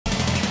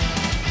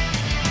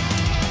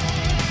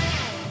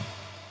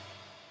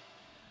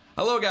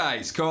Hello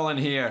guys, Colin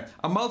here.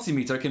 A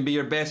multimeter can be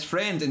your best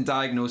friend in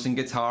diagnosing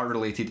guitar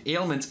related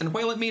ailments, and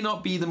while it may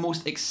not be the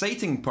most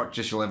exciting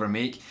purchase you'll ever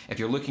make, if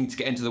you're looking to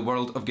get into the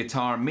world of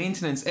guitar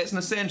maintenance, it's an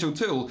essential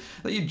tool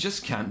that you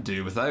just can't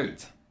do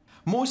without.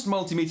 Most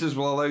multimeters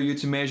will allow you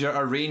to measure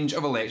a range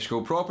of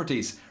electrical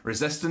properties.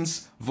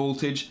 Resistance,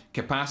 voltage,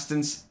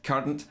 capacitance,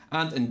 current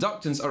and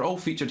inductance are all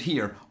featured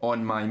here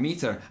on my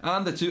meter,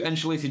 and the two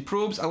insulated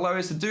probes allow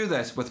us to do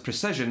this with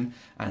precision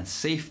and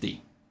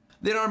safety.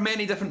 There are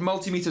many different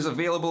multimeters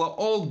available at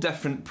all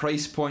different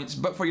price points,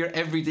 but for your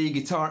everyday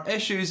guitar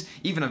issues,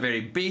 even a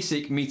very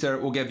basic meter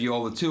will give you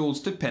all the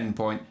tools to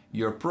pinpoint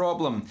your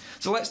problem.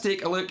 So let's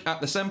take a look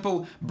at the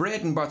simple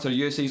bread and butter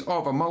uses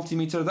of a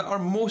multimeter that are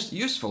most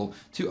useful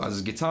to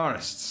us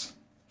guitarists.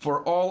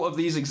 For all of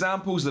these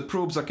examples, the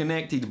probes are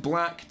connected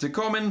black to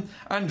common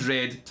and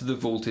red to the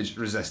voltage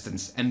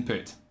resistance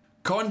input.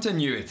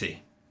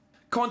 Continuity.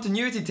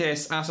 Continuity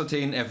tests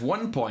ascertain if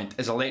one point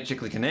is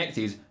electrically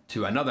connected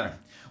to another.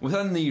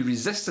 Within the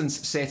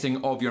resistance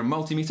setting of your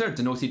multimeter,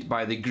 denoted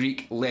by the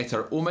Greek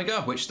letter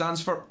omega, which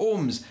stands for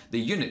ohms, the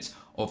unit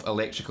of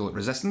electrical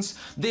resistance,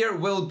 there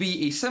will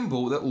be a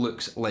symbol that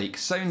looks like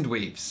sound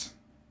waves.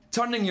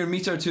 Turning your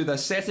meter to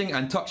this setting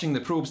and touching the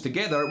probes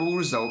together will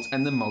result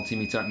in the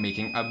multimeter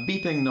making a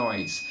beeping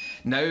noise.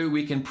 Now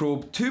we can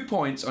probe 2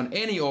 points on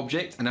any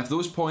object, and if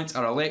those points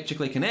are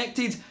electrically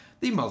connected,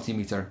 the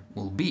multimeter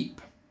will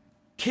beep.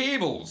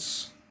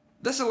 Cables.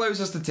 This allows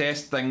us to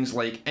test things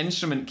like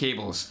instrument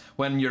cables.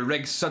 When your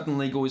rig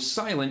suddenly goes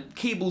silent,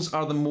 cables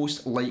are the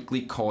most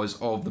likely cause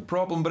of the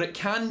problem, but it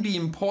can be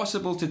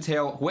impossible to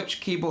tell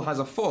which cable has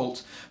a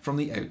fault from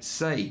the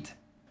outside.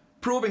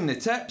 Probing the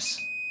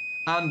tips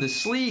and the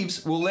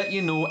sleeves will let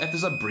you know if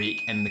there's a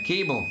break in the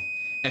cable.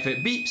 If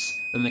it beeps,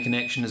 then the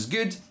connection is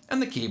good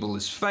and the cable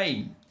is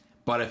fine.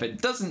 But if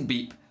it doesn't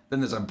beep,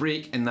 then there's a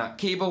break in that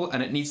cable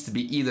and it needs to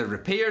be either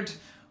repaired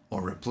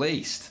or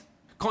replaced.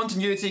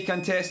 Continuity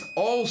can test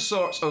all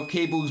sorts of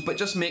cables, but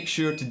just make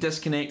sure to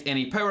disconnect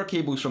any power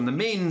cables from the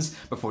mains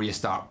before you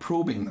start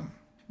probing them.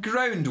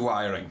 Ground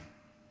wiring.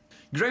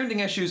 Grounding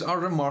issues are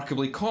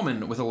remarkably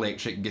common with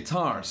electric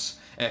guitars.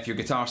 If your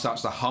guitar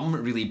starts to hum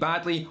really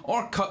badly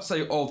or cuts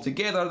out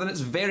altogether, then it's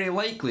very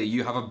likely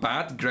you have a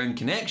bad ground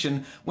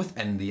connection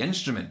within the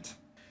instrument.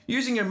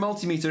 Using your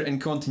multimeter in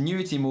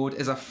continuity mode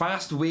is a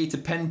fast way to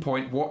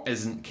pinpoint what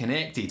isn't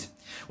connected.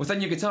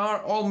 Within your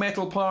guitar, all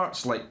metal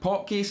parts like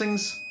pop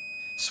casings,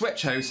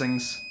 switch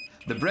housings,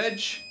 the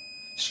bridge,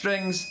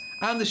 strings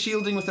and the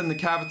shielding within the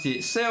cavity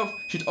itself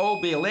should all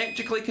be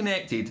electrically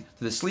connected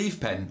to the sleeve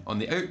pin on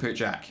the output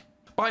jack.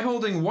 By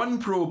holding one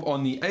probe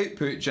on the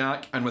output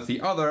jack and with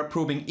the other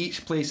probing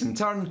each place in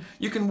turn,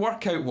 you can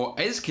work out what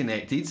is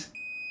connected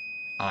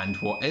and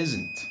what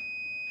isn't.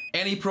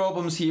 Any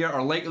problems here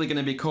are likely going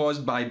to be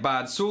caused by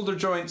bad solder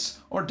joints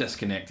or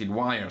disconnected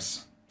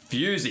wires.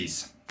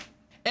 Fuses.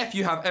 If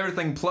you have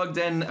everything plugged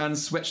in and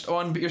switched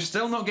on but you're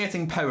still not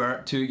getting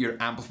power to your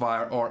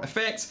amplifier or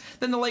effects,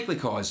 then the likely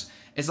cause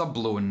is a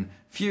blown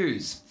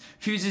fuse.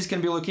 Fuses can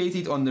be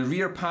located on the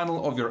rear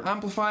panel of your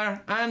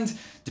amplifier and,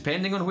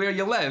 depending on where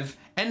you live,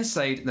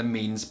 inside the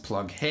mains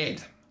plug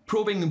head.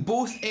 Probing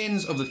both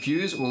ends of the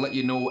fuse will let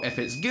you know if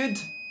it's good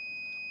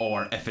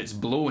or if it's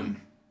blown.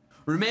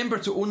 Remember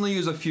to only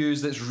use a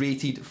fuse that's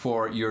rated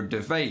for your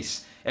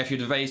device. If your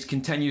device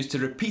continues to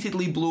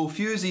repeatedly blow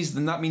fuses,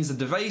 then that means the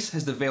device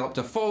has developed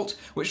a fault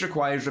which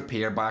requires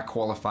repair by a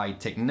qualified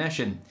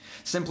technician.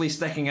 Simply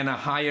sticking in a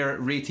higher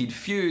rated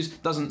fuse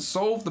doesn't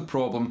solve the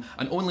problem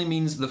and only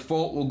means the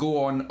fault will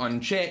go on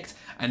unchecked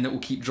and it will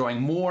keep drawing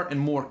more and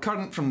more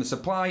current from the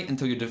supply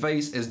until your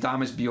device is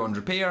damaged beyond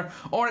repair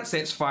or it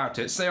sets fire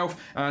to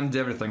itself and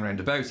everything round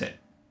about it.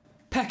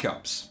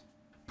 Pickups.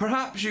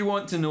 Perhaps you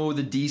want to know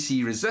the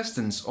DC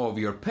resistance of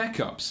your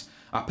pickups.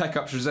 A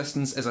pickup's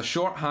resistance is a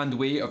shorthand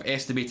way of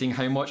estimating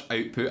how much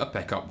output a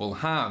pickup will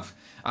have.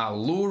 A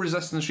low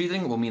resistance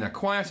reading will mean a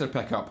quieter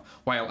pickup,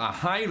 while a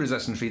high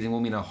resistance reading will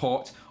mean a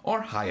hot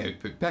or high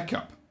output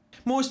pickup.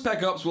 Most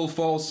pickups will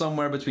fall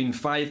somewhere between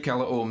 5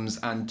 kiloohms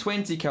and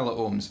 20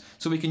 kiloohms,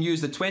 so we can use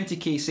the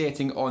 20k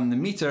setting on the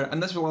meter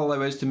and this will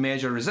allow us to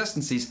measure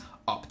resistances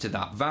up to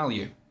that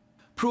value.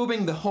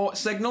 Probing the hot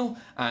signal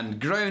and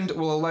ground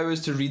will allow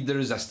us to read the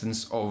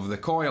resistance of the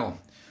coil.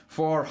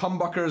 For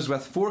humbuckers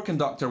with 4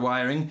 conductor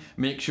wiring,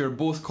 make sure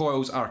both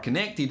coils are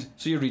connected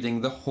so you're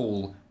reading the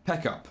whole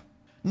pickup.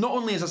 Not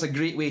only is this a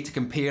great way to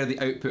compare the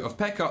output of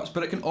pickups,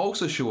 but it can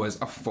also show us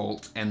a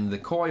fault in the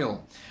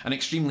coil. An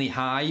extremely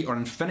high or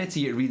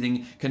infinity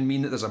reading can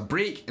mean that there's a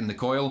break in the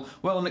coil,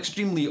 while an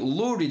extremely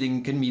low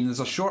reading can mean there's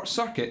a short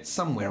circuit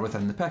somewhere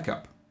within the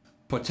pickup.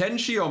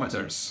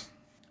 Potentiometers.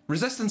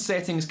 Resistance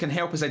settings can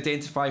help us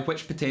identify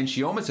which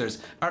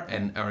potentiometers are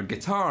in our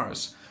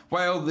guitars.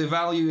 While the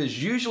value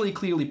is usually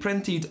clearly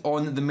printed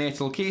on the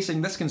metal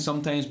casing, this can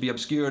sometimes be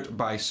obscured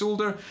by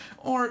solder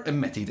or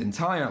omitted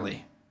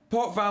entirely.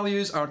 Pot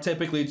values are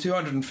typically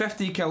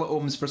 250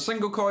 kiloohms for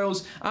single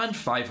coils and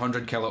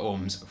 500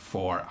 kiloohms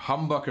for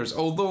humbuckers,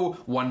 although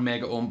 1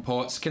 megaohm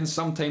pots can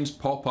sometimes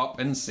pop up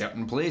in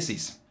certain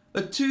places.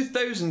 The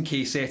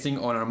 2000K setting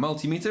on our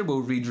multimeter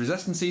will read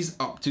resistances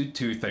up to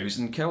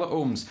 2000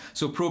 kiloohms,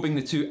 so probing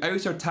the two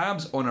outer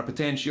tabs on our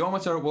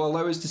potentiometer will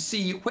allow us to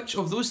see which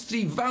of those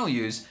three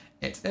values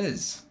it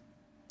is.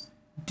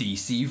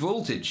 DC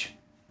voltage.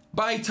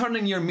 By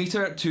turning your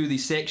meter to the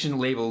section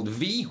labelled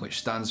V, which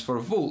stands for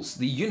volts,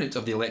 the unit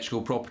of the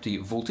electrical property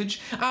voltage,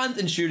 and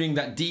ensuring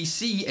that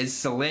DC is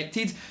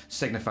selected,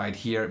 signified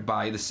here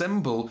by the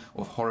symbol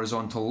of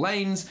horizontal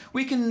lines,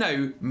 we can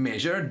now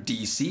measure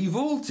DC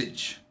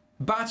voltage.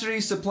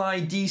 Batteries supply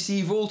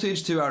DC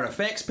voltage to our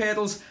effects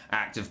pedals,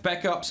 active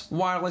pickups,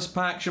 wireless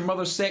packs, your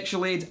mother's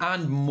sexual aid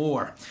and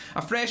more.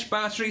 A fresh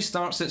battery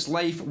starts its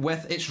life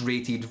with its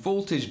rated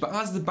voltage, but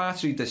as the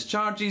battery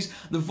discharges,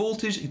 the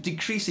voltage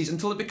decreases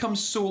until it becomes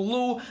so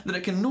low that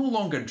it can no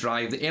longer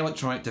drive the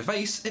electronic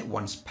device it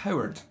once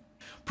powered.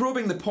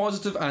 Probing the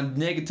positive and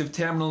negative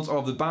terminals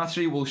of the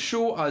battery will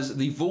show us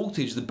the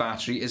voltage the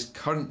battery is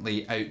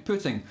currently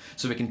outputting,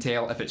 so we can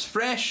tell if it's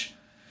fresh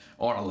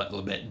or a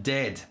little bit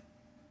dead.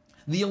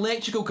 The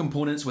electrical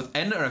components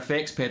within our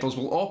effects pedals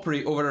will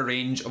operate over a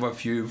range of a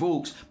few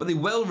volts, but they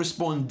will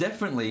respond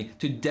differently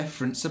to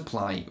different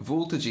supply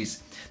voltages.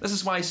 This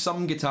is why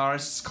some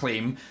guitarists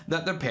claim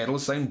that their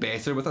pedals sound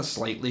better with a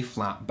slightly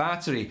flat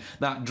battery.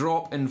 That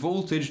drop in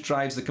voltage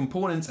drives the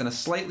components in a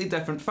slightly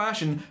different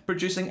fashion,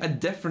 producing a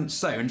different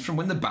sound from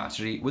when the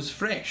battery was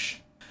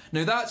fresh.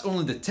 Now that's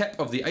only the tip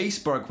of the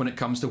iceberg when it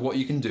comes to what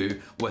you can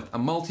do with a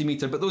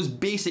multimeter, but those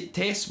basic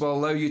tests will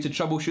allow you to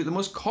troubleshoot the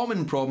most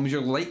common problems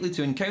you're likely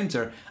to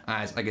encounter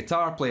as a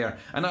guitar player.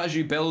 And as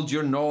you build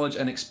your knowledge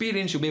and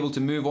experience, you'll be able to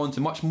move on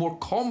to much more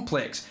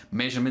complex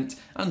measurement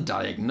and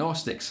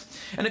diagnostics.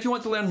 And if you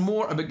want to learn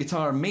more about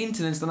guitar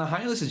maintenance, then I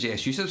highly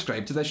suggest you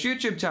subscribe to this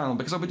YouTube channel,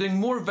 because I'll be doing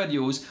more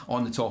videos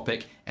on the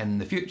topic in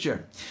the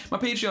future. My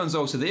Patreon's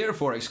also there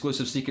for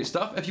exclusive secret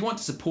stuff if you want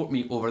to support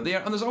me over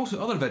there, and there's also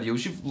other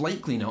videos you've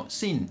likely not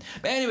seen.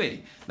 But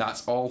anyway,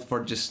 that's all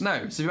for just now,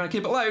 so if you want to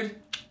keep it loud,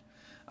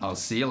 I'll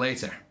see you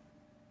later.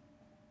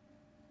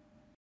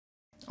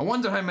 I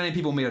wonder how many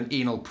people made an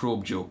anal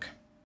probe joke.